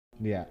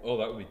Yeah. Oh,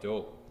 that would be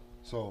dope.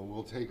 So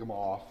we'll take them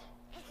off.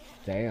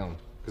 Damn.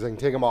 Because I can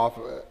take them off.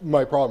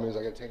 My problem is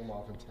I got to take them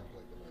off and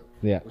template them out.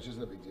 Yeah. Which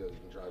isn't a big deal. You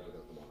can drive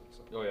without them on.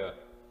 So. Oh yeah.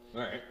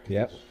 All right.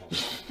 Yep.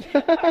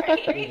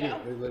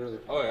 They literally.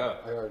 Oh yeah.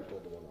 I already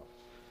pulled the one off.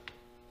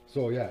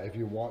 So yeah, if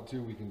you want to,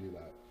 we can do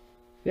that.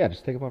 Yeah,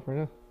 just take them off right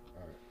now.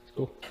 All right. It's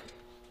cool.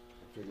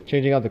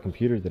 Changing out the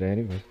computer today,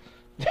 anyway.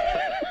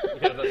 Yeah,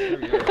 that's true.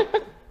 Yeah.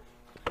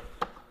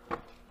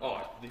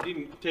 Oh, they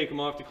didn't take them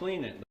off to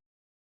clean it.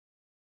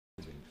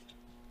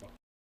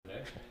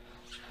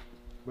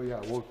 But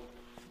yeah, we'll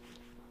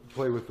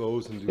play with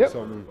those and do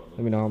something. Let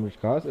me know how much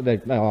it costs.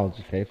 No, I'll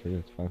just pay for you.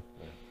 It's fine.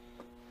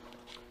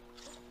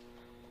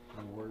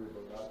 Don't worry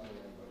about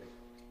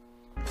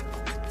that, man,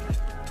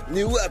 buddy.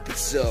 New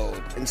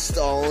episode,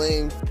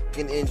 installing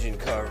engine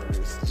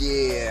covers.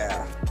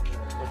 Yeah.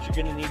 What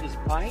you're gonna need is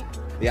a pint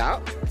Yeah?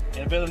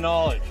 and a bit of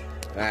knowledge.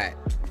 Alright.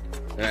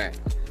 Alright.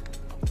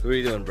 What are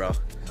you doing, bro?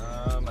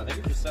 I think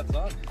it just sets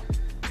on.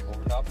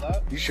 Over top of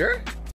that. You sure?